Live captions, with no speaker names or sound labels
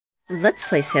Let's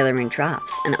play Sailor Moon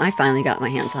Drops, and I finally got my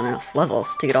hands on enough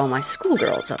levels to get all my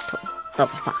schoolgirls up to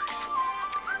level 5.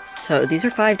 So these are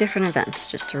 5 different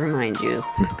events, just to remind you.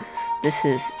 This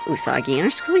is Usagi in her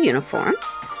school uniform,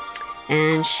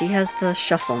 and she has the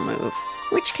shuffle move,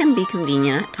 which can be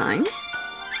convenient at times.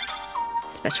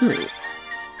 Special move.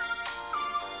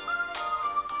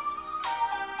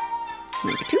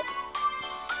 Number 2.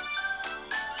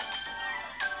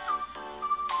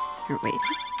 Or waiting.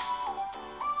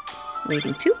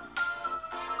 Waiting 2.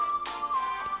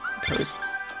 Pose.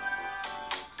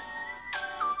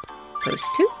 Pose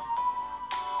 2.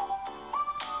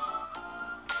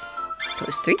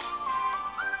 Pose 3.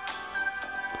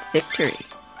 Victory.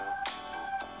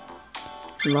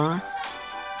 Loss.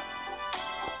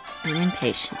 And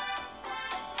impatient.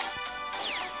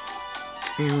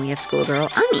 And we have schoolgirl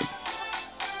Ami.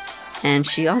 And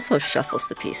she also shuffles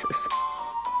the pieces.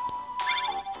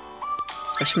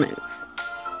 Special move.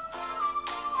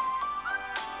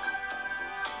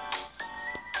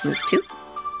 Move 2.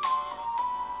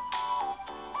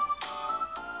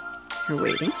 Her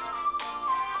waiting.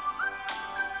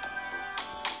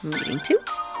 Waiting 2.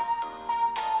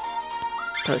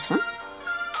 Pose 1.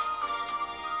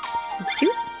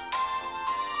 2.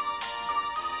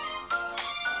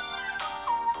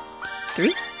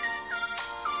 3.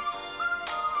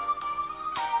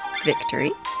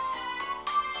 Victory.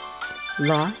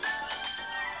 Loss.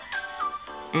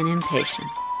 And impatient.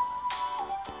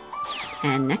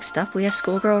 And next up we have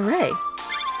schoolgirl Ray.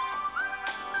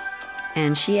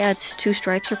 And she adds 2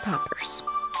 stripes or poppers.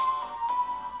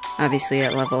 Obviously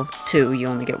at level 2 you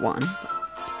only get 1.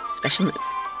 Special move.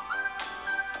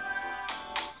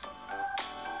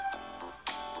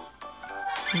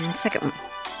 And second one.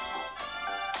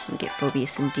 We get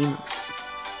Phoebus and Deimos.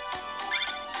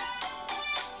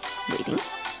 Waiting.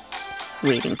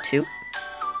 Waiting 2.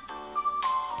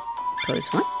 Pose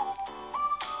 1.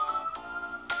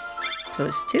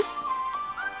 Pose 2.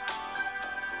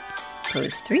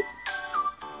 Pose 3.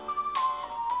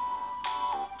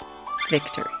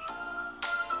 Victory.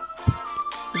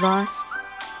 Loss.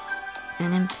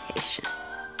 And impatient.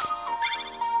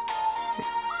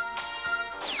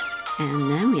 And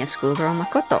then we have schoolgirl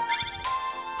Makoto.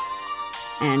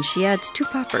 And she adds 2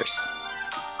 poppers.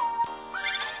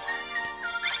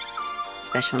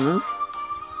 Special move.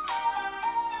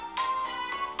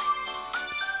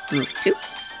 Move 2.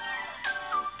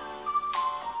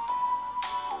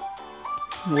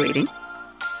 Waiting.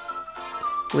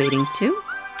 Waiting 2.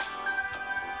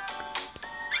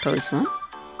 Pose 1.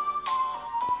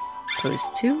 Pose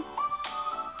 2.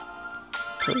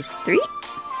 Pose 3.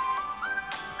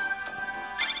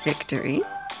 Victory.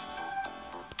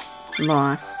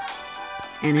 Loss.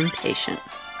 And impatient.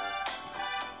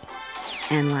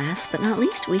 And last but not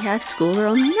least, we have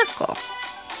schoolgirl Minako.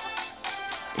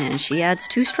 And she adds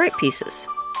 2 stripe pieces.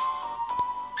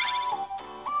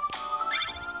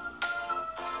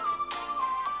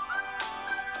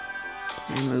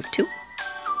 And move 2.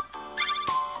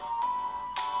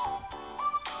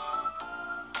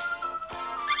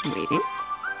 Waiting.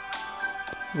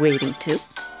 Waiting 2.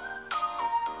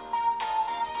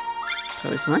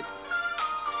 Pose 1.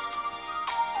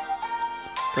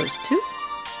 Pose 2.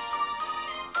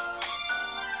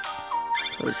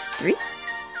 Pose 3.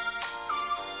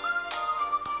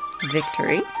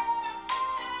 Victory.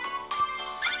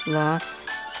 Loss.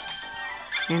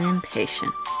 And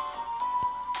impatient.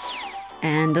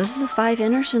 And those are the 5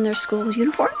 inners in their school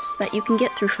uniforms that you can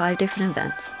get through 5 different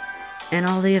events. And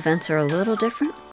all the events are a little different,